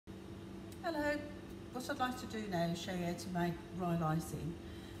Hello, what I'd like to do now is show you how to make royal icing,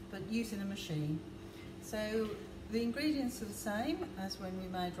 but using a machine. So the ingredients are the same as when we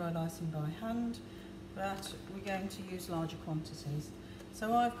made royal icing by hand, but we're going to use larger quantities.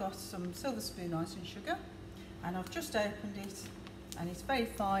 So I've got some silver spoon icing sugar, and I've just opened it, and it's very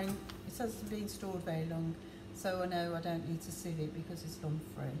fine. It hasn't been stored very long, so I know I don't need to sieve it because it's lump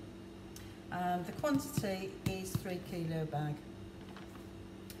free. The quantity is 3 kilo bag.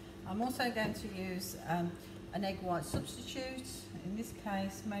 I'm also going to use an egg white substitute, in this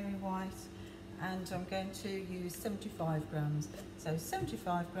case Mary White, and I'm going to use 75 grams. So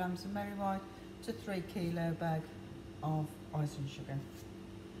 75 grams of Mary White to 3 kilo bag of icing sugar.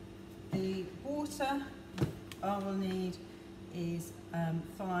 The water I will need is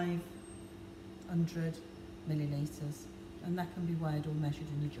 500 millilitres, and that can be weighed or measured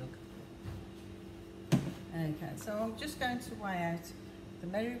in a jug. Okay, so I'm just going to weigh out the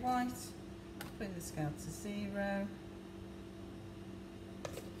Mary White, putting the scale to 0.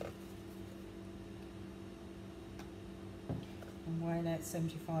 And weighing out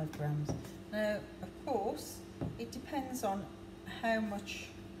 75 grams. Now, of course, it depends on how much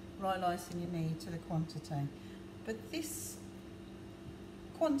royal icing you need to the quantity. But this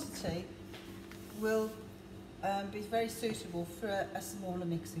quantity will be very suitable for a smaller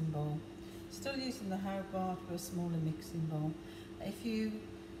mixing bowl. Still using the Hobart, but a smaller mixing bowl. If you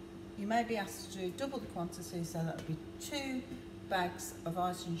may be asked to do double the quantity, so that would be 2 bags of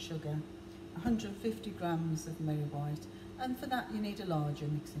icing sugar, 150 grams of Mary White, and for that you need a larger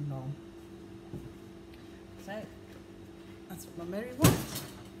mixing bowl. So that's my Mary White.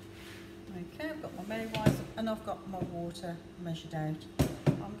 Okay, I've got my Mary White and I've got my water measured out.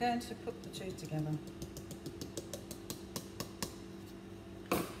 I'm going to put the two together.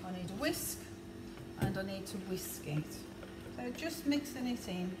 I need a whisk and I need to whisk it. So just mixing it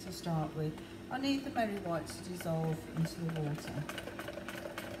in to start with. I need the Mary White to dissolve into the water.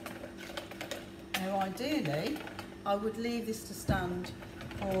 Now ideally, I would leave this to stand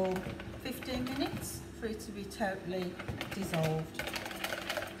for 15 minutes for it to be totally dissolved.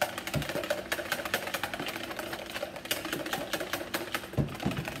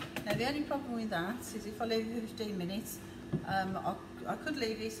 Now the only problem with that is if I leave it 15 minutes, I could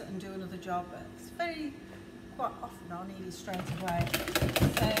leave it and do another job, but it's quite often I'll need it straight away.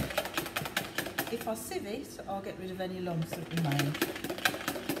 So if I sieve it, I'll get rid of any lumps that remain.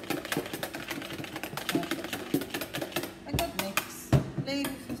 A good mix, leave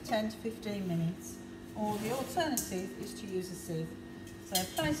it for 10 to 15 minutes, or the alternative is to use a sieve. So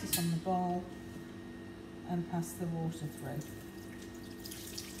place this on the bowl and pass the water through.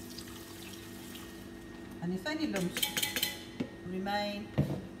 And if any lumps remain,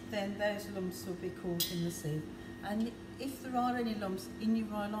 then those lumps will be caught in the sieve. And if there are any lumps in your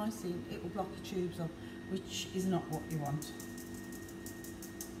royal icing, it will block the tubes up, which is not what you want.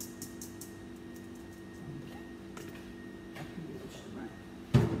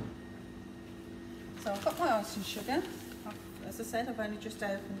 So I've got my icing sugar. As I said, I've only just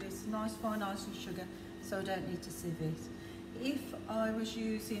opened it. It's nice fine icing sugar, so I don't need to sieve it. If I was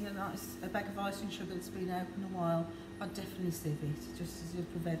using a bag of icing sugar that's been open a while, I'd definitely sieve it, just to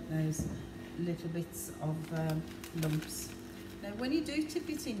prevent those little bits of lumps. Now when you do tip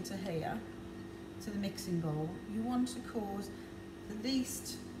it into here, to the mixing bowl, you want to cause the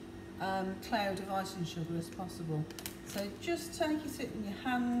least cloud of icing sugar as possible. So just take it in your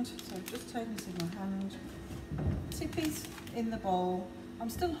hand, so I'm just taking it in my hand, tip it in the bowl, I'm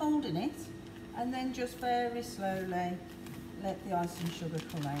still holding it, and then just very slowly let the icing sugar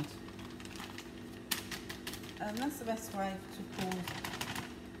come out. And that's the best way to cause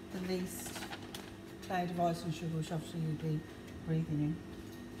the least cloud of icing sugar, which obviously you'll be breathing in.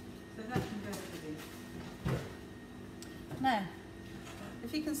 So that can go for this. Now,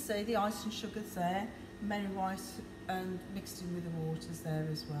 if you can see, the icing sugar's there, Mary White and mixed in with the water's there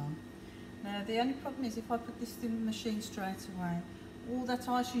as well. Now the only problem is if I put this in the machine straight away, all that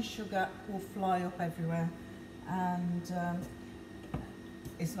icing sugar will fly up everywhere, and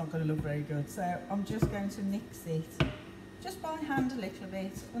it's not going to look very good. So I'm just going to mix it just by hand a little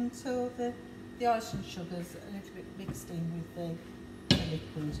bit until the icing sugar's a little bit mixed in with the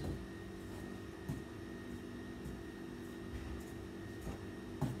liquid.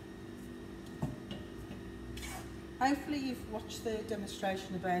 Hopefully you've watched the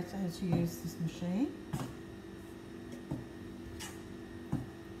demonstration about how to use this machine.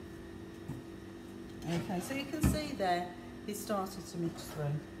 Okay, so you can see there, it started to mix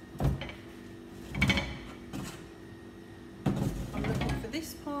through. I'm looking for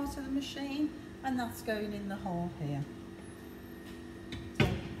this part of the machine, and that's going in the hole here. So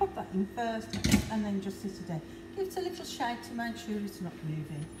pop that in first and then just sit it down. Give it a little shake to make sure it's not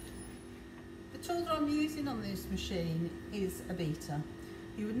moving. The tool that I'm using on this machine is a beater.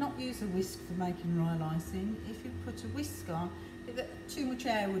 You would not use a whisk for making royal icing. If you put a whisk on, too much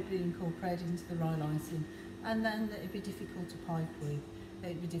air would be incorporated into the royal icing, and then it would be difficult to pipe with, it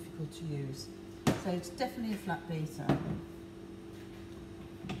would be difficult to use. So it's definitely a flat beater.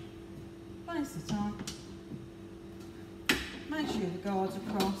 Place it on. Make sure the guards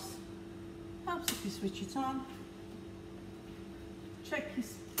are cross. Helps if you switch it on. Check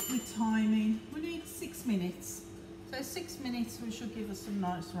with timing. We need 6 minutes. So 6 minutes should give us some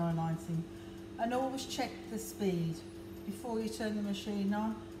nice royal icing. And always check the speed. Before you turn the machine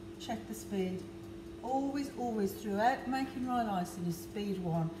on, check the speed. Always throughout making royal icing is speed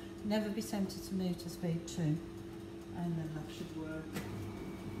 1. Never be tempted to move to speed 2. And then that should work.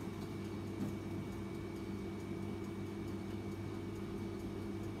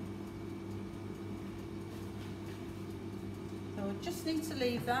 So I just need to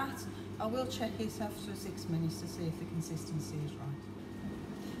leave that. I will check it after 6 minutes to see if the consistency is right.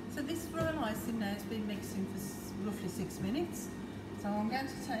 So this royal icing now has been mixing for roughly 6 minutes. So I'm going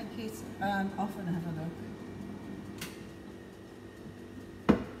to take it off and have a look.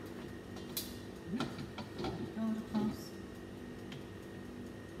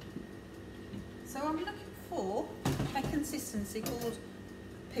 So I'm looking for a consistency called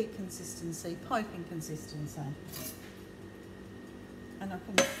peak consistency, piping consistency. And I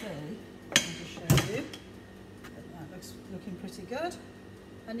can see, I'll just show you, that looks looking pretty good.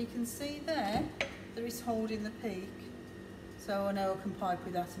 And you can see there is holding the peak. So I know I can pipe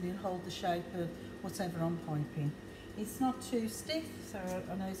with that and it'll hold the shape of whatever I'm piping. It's not too stiff, so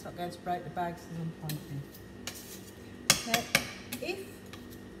I know it's not going to break the bags as I'm piping. Now, if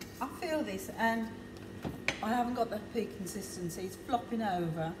I feel this and I haven't got that peak consistency, it's flopping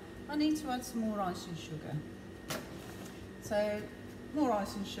over, I need to add some more icing sugar. So, more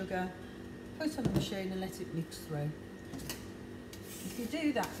icing sugar, put it on the machine and let it mix through. If you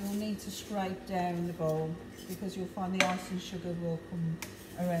do that, you'll need to scrape down the bowl because you'll find the icing sugar will come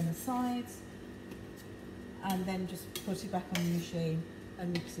around the sides, and then just put it back on the machine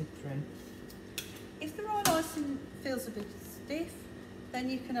and mix it through. If the royal icing feels a bit stiff, then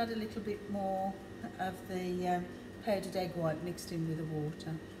you can add a little bit more of the powdered egg white mixed in with the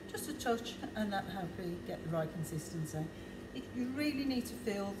water. Just a touch, and that'll help you get the right consistency. You really need to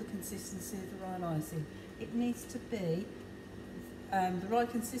feel the consistency of the royal icing. It needs to be the right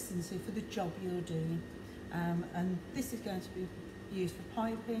consistency for the job you're doing. And this is going to be used for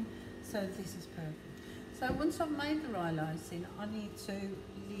piping, so this is perfect. So once I've made the royal icing, I need to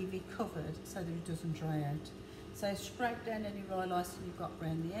leave it covered so that it doesn't dry out. So scrape down any royal icing you've got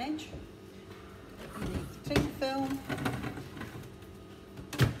around the edge. You need cling film.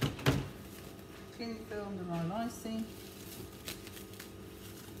 Cling film the royal icing.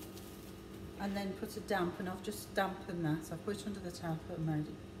 And then put a damp, and I've just dampened that. I've put it under the tap and made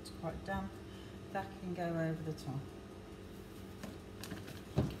it quite damp. That can go over the top.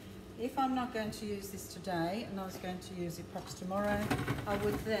 If I'm not going to use this today and I was going to use it perhaps tomorrow, I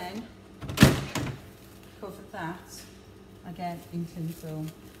would then cover that again in cling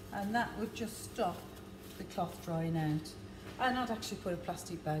film, and that would just stop the cloth drying out. And I'd actually put a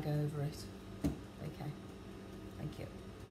plastic bag over it.